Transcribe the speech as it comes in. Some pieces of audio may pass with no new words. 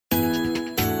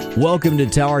Welcome to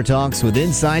Tower Talks with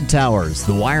Inside Towers,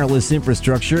 the wireless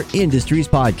infrastructure industry's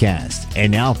podcast.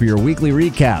 And now for your weekly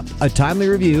recap, a timely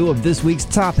review of this week's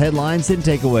top headlines and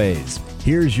takeaways.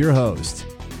 Here's your host.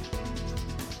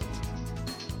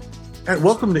 And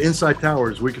welcome to Inside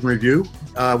Towers Week in Review.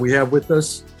 We have with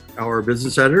us our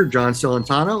business editor, John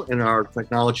Celentano, and our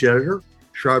technology editor,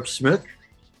 Sharp Smith.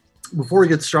 Before we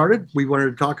get started, we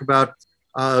wanted to talk about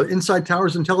Inside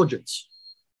Towers Intelligence,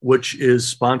 which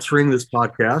is sponsoring this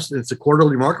podcast. And it's a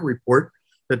quarterly market report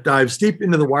that dives deep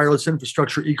into the wireless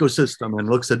infrastructure ecosystem and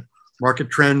looks at market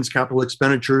trends, capital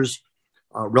expenditures,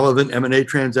 relevant M&A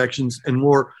transactions, and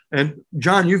more. And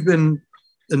John, you've been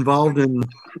involved in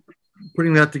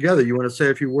putting that together. You want to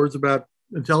say a few words about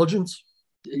intelligence?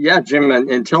 Yeah, Jim,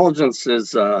 intelligence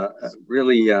is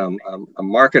really a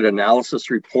market analysis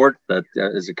report that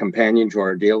is a companion to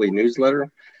our daily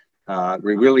newsletter.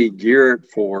 We really gear it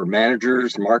for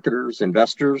managers, marketers,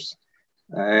 investors,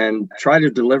 and try to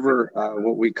deliver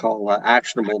what we call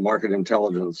actionable market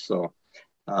intelligence. So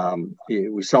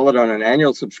we sell it on an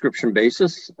annual subscription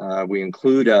basis. We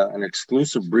include an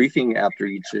exclusive briefing after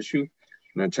each issue,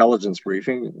 an intelligence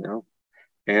briefing,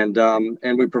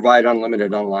 and we provide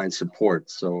unlimited online support.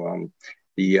 So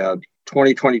the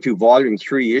 2022 Volume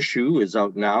 3 issue is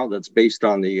out now. That's based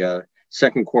on the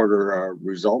second quarter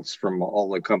results from all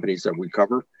the companies that we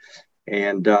cover.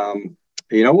 And,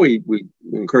 we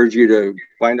encourage you to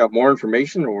find out more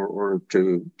information or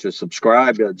to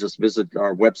subscribe. Just visit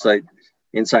our website,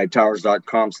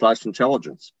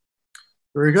 insidetowers.com/intelligence.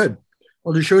 Very good.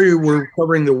 Well, to show you, we're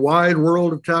covering the wide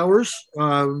world of towers.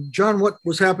 John, what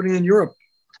was happening in Europe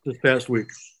this past week?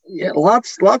 Yeah,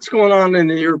 lots going on in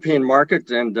the European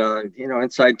market. And,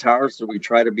 Inside Towers, so we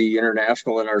try to be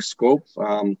international in our scope.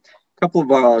 Couple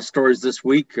of stories this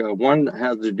week. One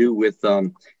has to do with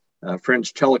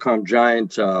French telecom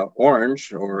giant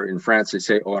Orange, or in France they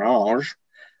say Orange.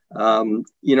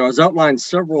 Has outlined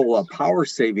several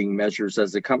power-saving measures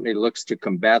as the company looks to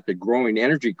combat the growing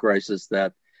energy crisis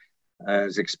that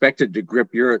is expected to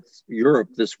grip Europe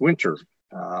this winter.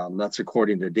 That's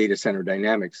according to Data Center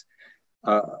Dynamics.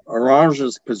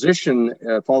 Orange's position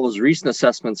follows recent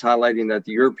assessments highlighting that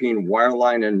the European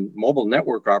wireline and mobile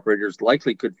network operators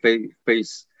likely could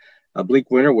face a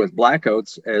bleak winter with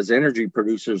blackouts as energy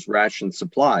producers ration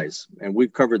supplies. And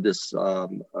we've covered this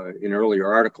in earlier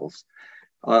articles.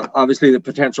 Obviously, the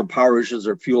potential power issues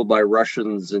are fueled by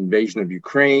Russia's invasion of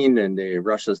Ukraine, and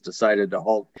Russia's decided to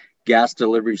halt gas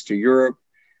deliveries to Europe.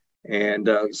 And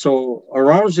so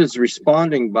Orange is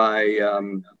responding by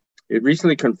it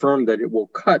recently confirmed that it will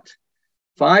cut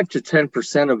 5 to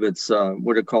 10% of its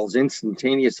what it calls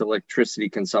instantaneous electricity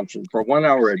consumption for 1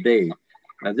 hour a day.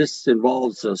 This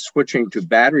involves switching to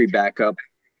battery backup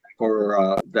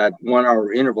for that 1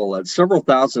 hour interval at several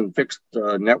thousand fixed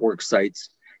network sites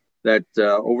that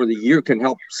over the year can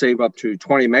help save up to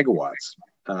 20 megawatts.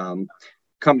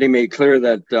 Company made clear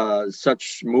that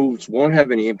such moves won't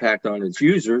have any impact on its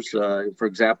users. For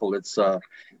example, it's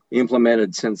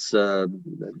implemented since the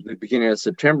beginning of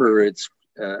September. It's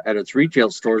at its retail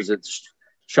stores. It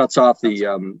shuts off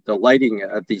the lighting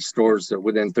at these stores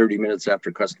within 30 minutes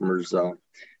after customers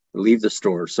leave the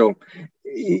store. So,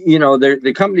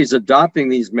 the company's adopting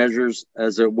these measures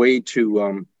as a way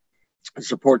to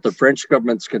support the French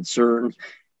government's concern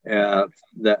of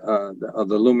the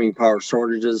looming power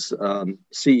shortages.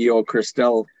 CEO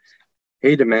Christelle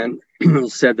Heidemann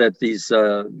said that these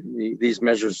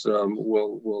measures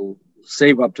will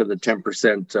save up to the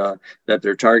 10% that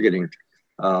they're targeting.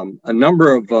 A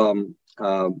number of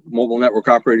mobile network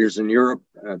operators in Europe,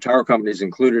 tower companies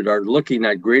included, are looking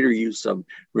at greater use of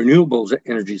renewable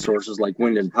energy sources like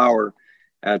wind and power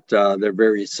at their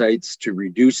various sites to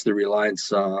reduce the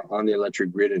reliance on the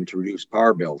electric grid and to reduce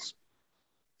power bills.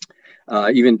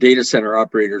 Even data center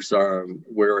operators are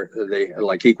where they,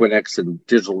 like Equinix and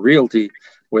Digital Realty,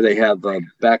 where they have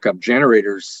backup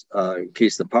generators in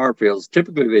case the power fails.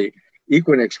 Typically,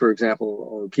 Equinix, for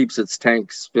example, keeps its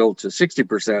tanks filled to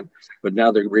 60%, but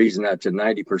now they're raising that to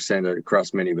 90%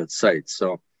 across many of its sites.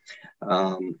 So,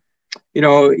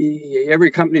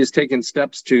 every company is taking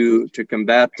steps to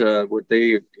combat what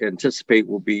they anticipate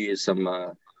will be some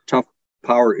tough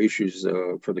power issues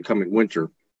for the coming winter.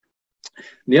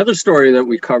 The other story that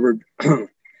we covered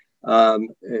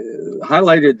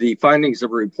highlighted the findings of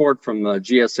a report from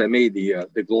GSMA,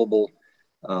 the Global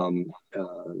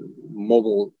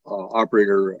Mobile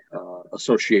Operator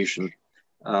Association.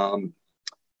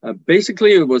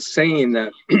 Basically, it was saying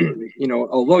that,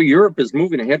 although Europe is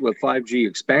moving ahead with 5G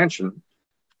expansion,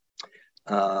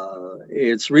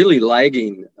 it's really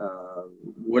lagging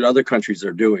what other countries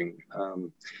are doing.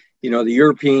 The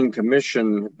European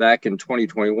Commission back in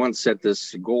 2021 set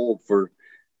this goal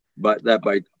that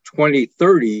by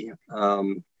 2030,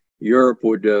 Europe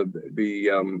would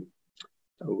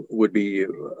be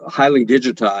highly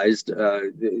digitized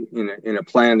in a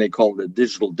plan they called the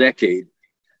Digital Decade,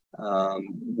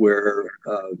 where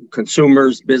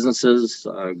consumers, businesses,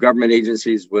 government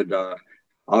agencies would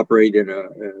operate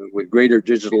with greater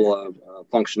digital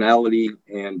functionality,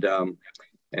 and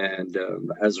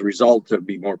as a result,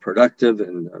 be more productive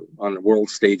and on the world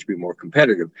stage be more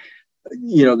competitive.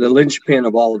 The linchpin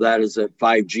of all of that is that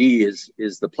 5G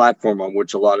is the platform on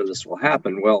which a lot of this will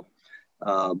happen. Well,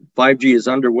 5G is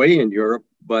underway in Europe,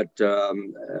 but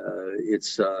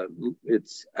it's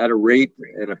at a rate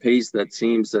and a pace that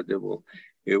seems that it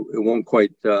won't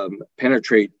quite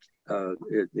penetrate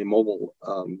the mobile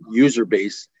user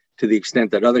base to the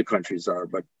extent that other countries are.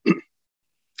 But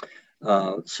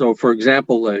so, for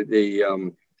example,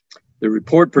 the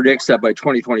report predicts that by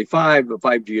 2025, the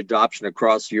 5G adoption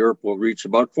across Europe will reach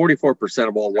about 44%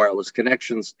 of all wireless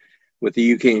connections, with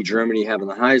the UK and Germany having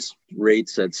the highest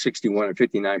rates at 61 and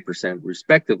 59%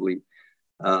 respectively.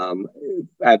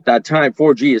 At that time,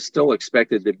 4G is still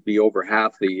expected to be over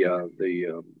half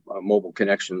the mobile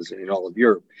connections in all of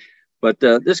Europe. But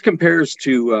this compares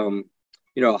to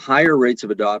higher rates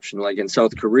of adoption, like in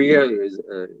South Korea,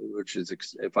 which is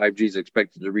 5G is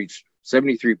expected to reach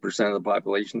 73% of the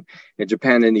population. In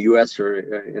Japan and the US are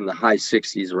in the high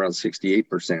 60s, around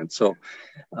 68%. So,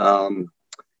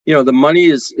 the money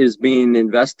is being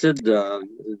invested.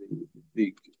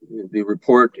 The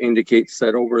report indicates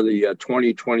that over the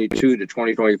 2022 to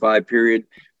 2025 period,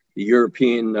 the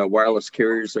European wireless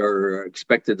carriers are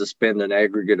expected to spend an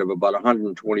aggregate of about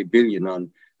 120 billion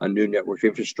on new network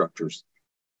infrastructures.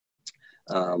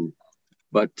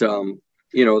 But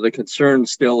the concern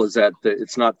still is that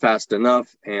it's not fast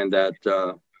enough, and that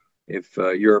if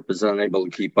Europe is unable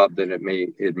to keep up, then it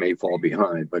may fall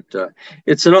behind. But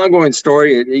it's an ongoing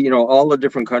story. All the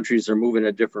different countries are moving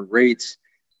at different rates.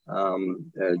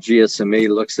 GSMA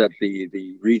looks at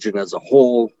the region as a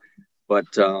whole, but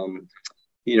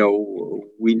we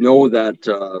know that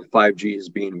 5G is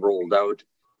being rolled out,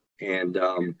 and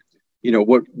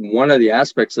one of the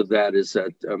aspects of that is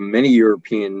that many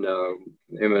European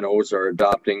MNOs are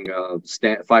adopting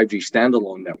 5G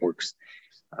standalone networks.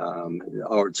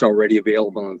 Or it's already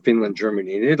available in Finland,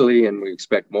 Germany, and Italy, and we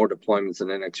expect more deployments in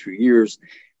the next few years.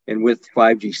 And with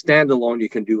 5G standalone, you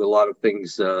can do a lot of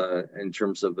things in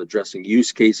terms of addressing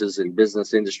use cases in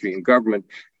business, industry, and government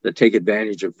that take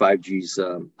advantage of 5G's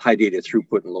high data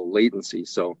throughput and low latency.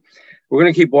 So we're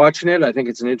going to keep watching it. I think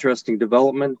it's an interesting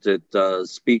development. It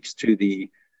speaks to the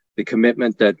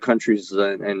commitment that countries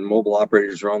and mobile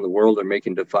operators around the world are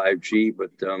making to 5G,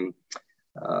 but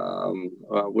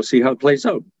we'll see how it plays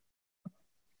out.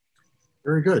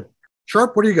 Very good.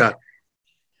 Sharp, what do you got?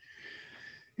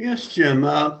 Yes, Jim.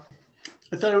 I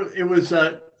thought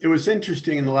it was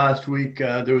interesting in the last week.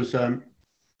 There was the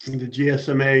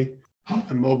GSMA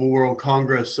Mobile World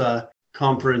Congress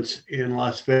conference in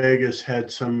Las Vegas had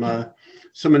some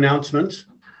announcements,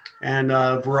 and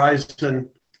Verizon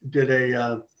did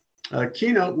a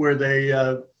keynote where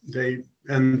they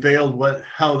unveiled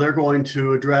how they're going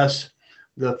to address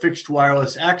the fixed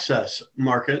wireless access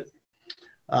market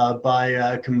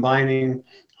by combining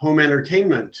home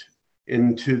entertainment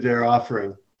into their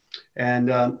offering.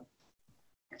 And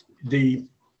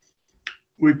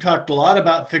we've talked a lot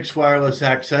about fixed wireless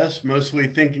access, mostly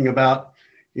thinking about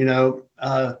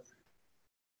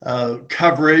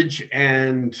coverage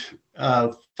and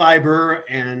fiber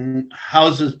and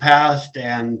houses passed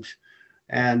and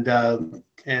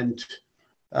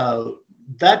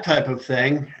that type of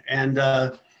thing. And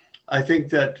I think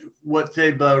that what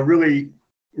they've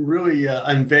really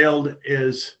unveiled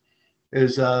is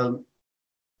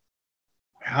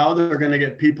how they're going to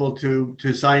get people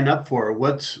to sign up for it.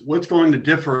 What's going to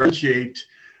differentiate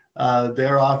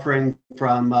their offering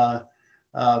from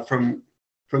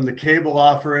the cable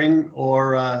offering,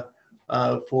 or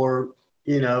for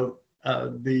any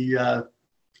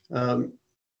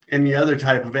other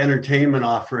type of entertainment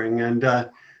offering. And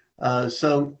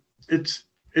so it's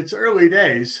early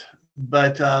days,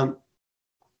 but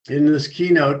in this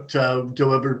keynote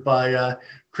delivered by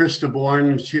Chris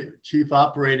DeBorn, Chief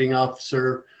Operating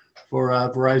Officer for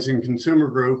Verizon Consumer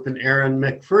Group, and Aaron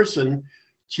McPherson,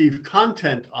 Chief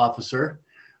Content Officer,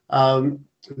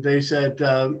 they said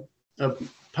a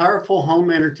powerful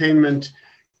home entertainment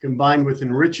combined with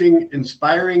enriching,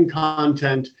 inspiring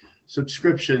content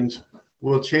subscriptions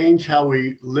will change how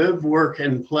we live, work,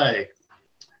 and play.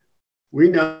 We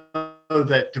know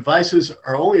that devices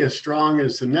are only as strong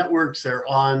as the networks they're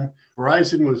on.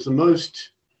 Verizon was the most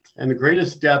and the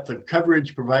greatest depth of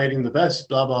coverage, providing the best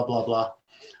blah, blah, blah, blah.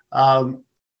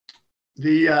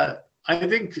 I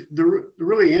think the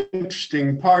really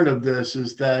interesting part of this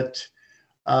is that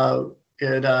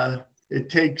it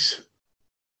takes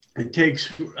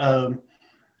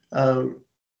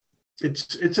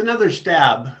it's another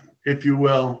stab, if you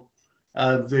will,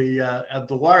 of the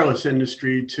wireless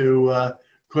industry to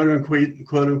quote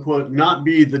unquote not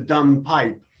be the dumb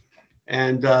pipe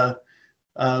and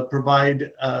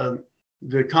provide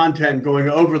the content going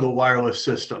over the wireless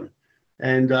system.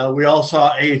 And we all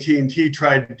saw AT&T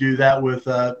try to do that with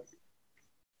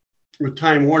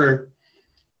Time Warner,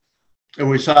 and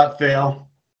we saw it fail.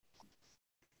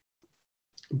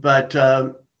 But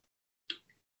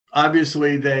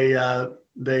obviously, they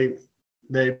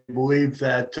believe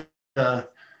that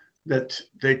that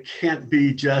they can't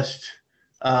be just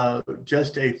a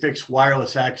fixed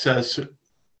wireless access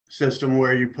system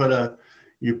where you put a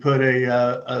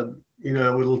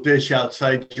little dish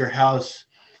outside your house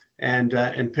and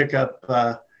pick up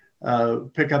a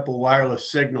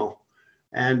wireless signal.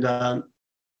 And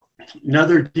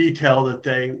another detail that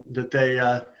they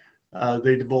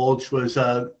divulged was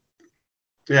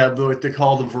they have what they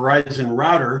call the Verizon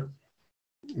router,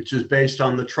 which is based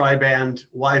on the tri-band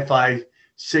Wi-Fi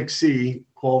 6E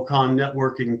Qualcomm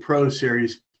Networking Pro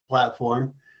Series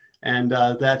platform, and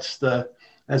that's the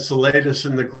latest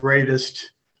and the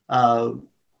greatest of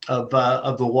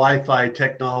the Wi-Fi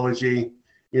technology.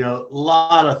 You know, a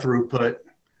lot of throughput,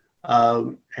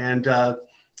 and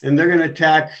they're going to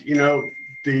attack,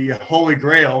 the holy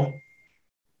grail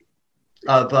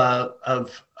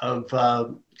of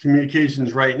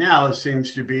communications right now. It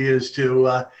seems to be is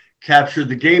to capture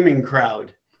the gaming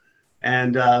crowd,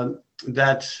 and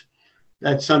that's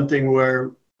something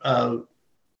where the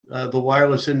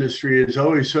wireless industry has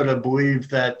always sort of believed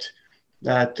that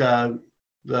the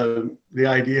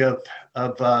idea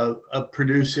of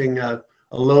producing a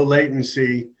low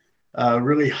latency,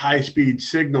 really high speed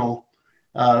signal,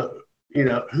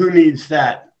 who needs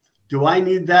that? Do I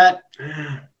need that?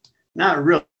 Not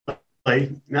really.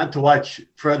 Not to watch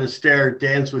Fred Astaire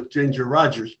dance with Ginger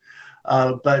Rogers,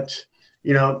 but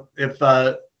if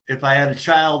I had a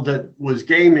child that was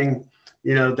gaming,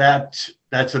 that's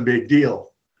a big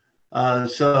deal.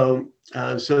 So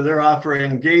they're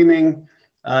offering gaming,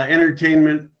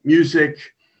 entertainment,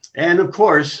 music, and of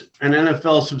course an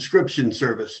NFL subscription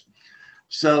service.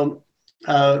 So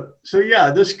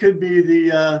yeah, this could be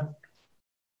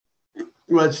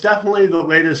it's definitely the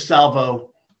latest salvo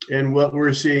in what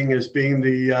we're seeing as being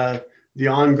the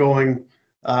ongoing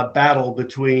battle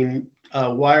between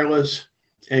wireless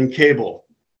and cable.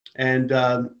 And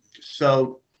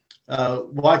so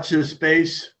watch this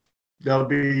space. There'll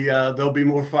be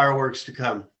more fireworks to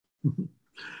come.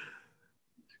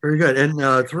 Very good.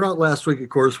 And throughout last week, of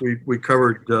course, we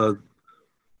covered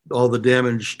all the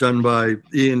damage done by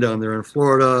Ian down there in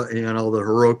Florida and all the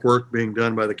heroic work being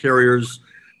done by the carriers.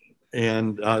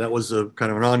 And that was a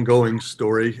kind of an ongoing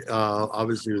story.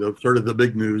 Obviously, the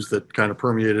big news that kind of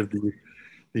permeated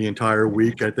the entire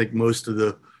week. I think most of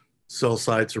the cell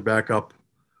sites are back up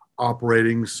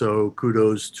operating. So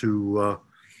kudos to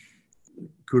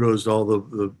all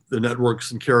the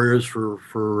networks and carriers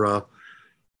for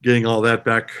getting all that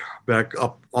back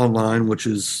up online, which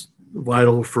is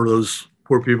vital for those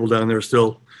poor people down there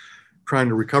still trying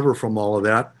to recover from all of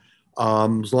that.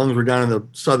 As long as we're down in the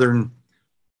southern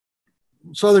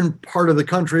part of the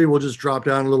country, we'll just drop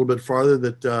down a little bit farther.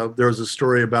 That there was a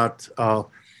story about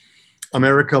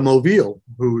América Móvil,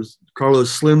 who's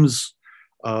Carlos Slim's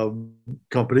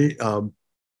company,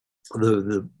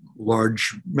 the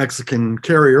large Mexican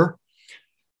carrier,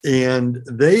 and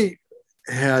they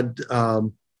had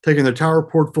taken their tower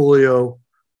portfolio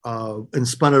and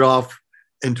spun it off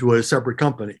into a separate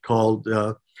company called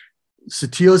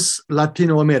Sitios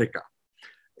Latinoamérica,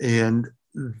 and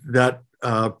that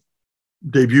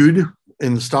debuted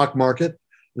in the stock market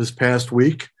this past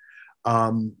week.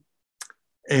 And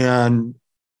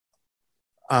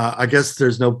I guess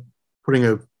there's no putting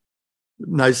a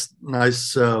nice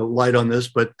light on this,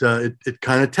 but it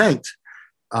kind of tanked.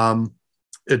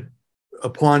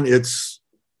 Upon its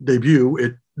debut,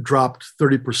 it dropped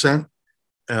 30%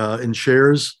 in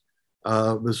shares.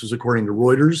 This was according to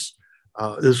Reuters.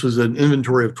 This was an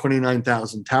inventory of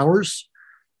 29,000 towers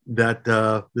that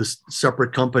this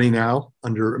separate company now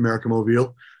under América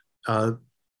Móvil,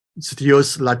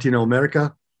 Sitios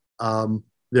Latinoamérica,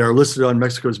 they are listed on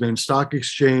Mexico's main stock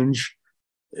exchange,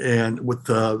 and with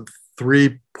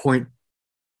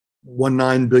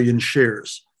 3.19 billion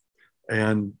shares.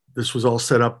 And this was all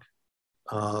set up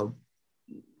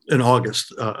in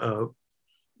August.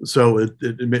 So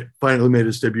it finally made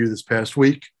its debut this past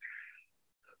week.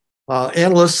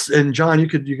 Analysts, and John, you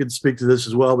could speak to this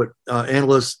as well, but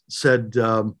analysts said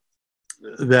that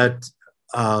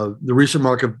the recent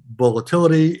market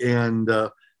volatility and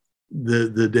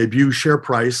the debut share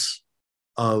price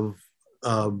of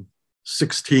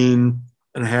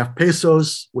 16.5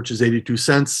 pesos, which is 82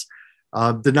 cents,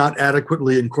 did not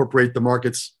adequately incorporate the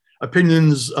market's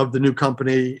opinions of the new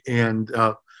company. And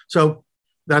so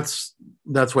that's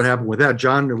what happened with that.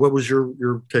 John, what was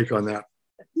your take on that?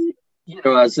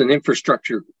 As an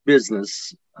infrastructure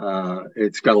business,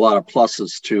 it's got a lot of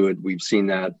pluses to it. We've seen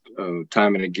that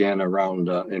time and again around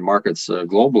in markets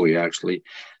globally, actually.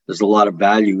 There's a lot of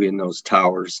value in those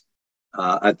towers.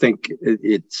 I think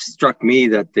it struck me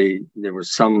that there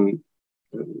was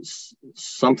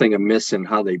something amiss in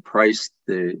how they priced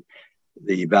the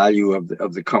value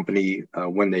of the company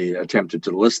when they attempted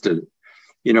to list it.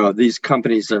 These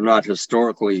companies are not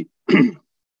historically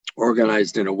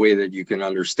organized in a way that you can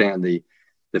understand the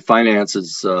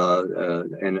finances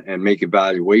and make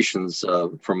evaluations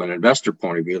from an investor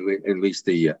point of view, at least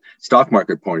the stock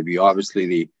market point of view. Obviously,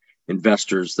 the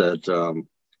investors that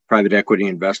private equity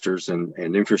investors and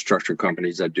infrastructure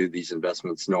companies that do these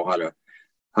investments know how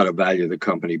to value the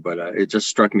company. But it just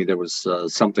struck me there was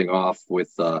something off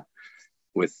with the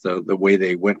way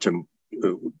they went to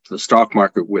the stock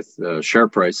market with share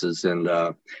prices, and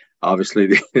obviously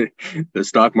the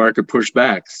stock market pushed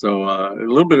back. So a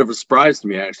little bit of a surprise to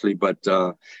me, actually, but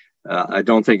I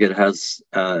don't think it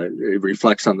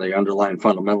reflects on the underlying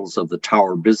fundamentals of the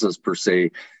tower business per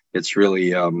se. It's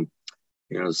really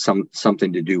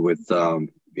something to do with the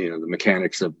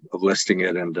mechanics of listing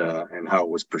it and how it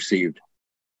was perceived.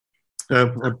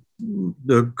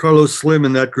 The Carlos Slim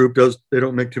in that group they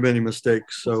don't make too many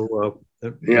mistakes. So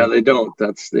yeah, they don't.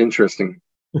 That's interesting.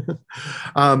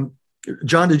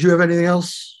 John, did you have anything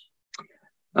else?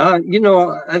 I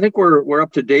think we're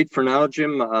up to date for now,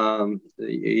 Jim.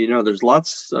 There's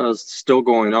lots still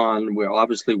going on.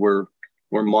 We're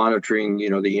monitoring,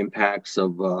 the impacts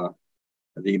of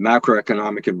the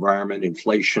macroeconomic environment,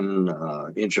 inflation,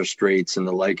 interest rates, and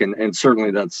the like, and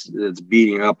certainly that's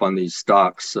beating up on these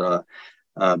stocks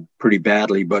pretty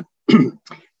badly. But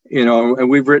and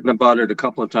we've written about it a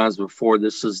couple of times before.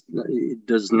 It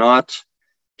does not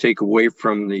take away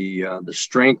from the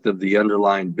strength of the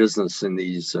underlying business in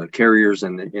these carriers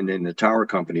and in the tower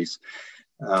companies.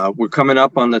 We're coming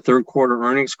up on the third quarter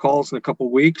earnings calls in a couple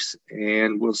of weeks,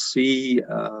 and we'll see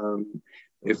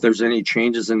if there's any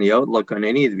changes in the outlook on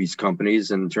any of these companies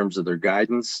in terms of their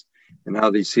guidance and how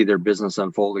they see their business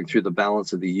unfolding through the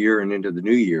balance of the year and into the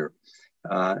new year.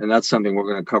 And that's something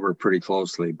we're going to cover pretty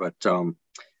closely. But,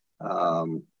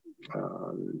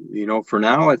 for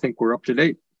now, I think we're up to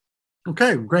date.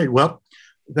 Okay, great. Well,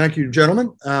 thank you,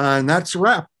 gentlemen. And that's a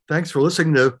wrap. Thanks for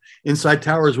listening to Inside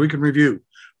Towers Week in Review.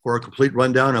 For a complete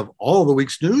rundown of all the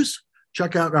week's news,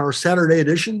 check out our Saturday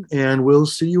edition, and we'll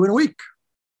see you in a week.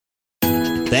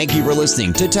 Thank you for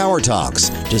listening to Tower Talks.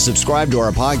 To subscribe to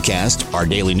our podcast, our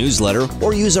daily newsletter,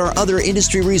 or use our other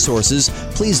industry resources,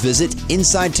 please visit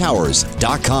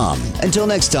InsideTowers.com. Until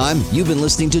next time, you've been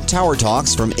listening to Tower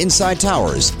Talks from Inside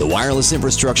Towers, the wireless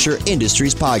infrastructure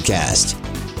industries podcast.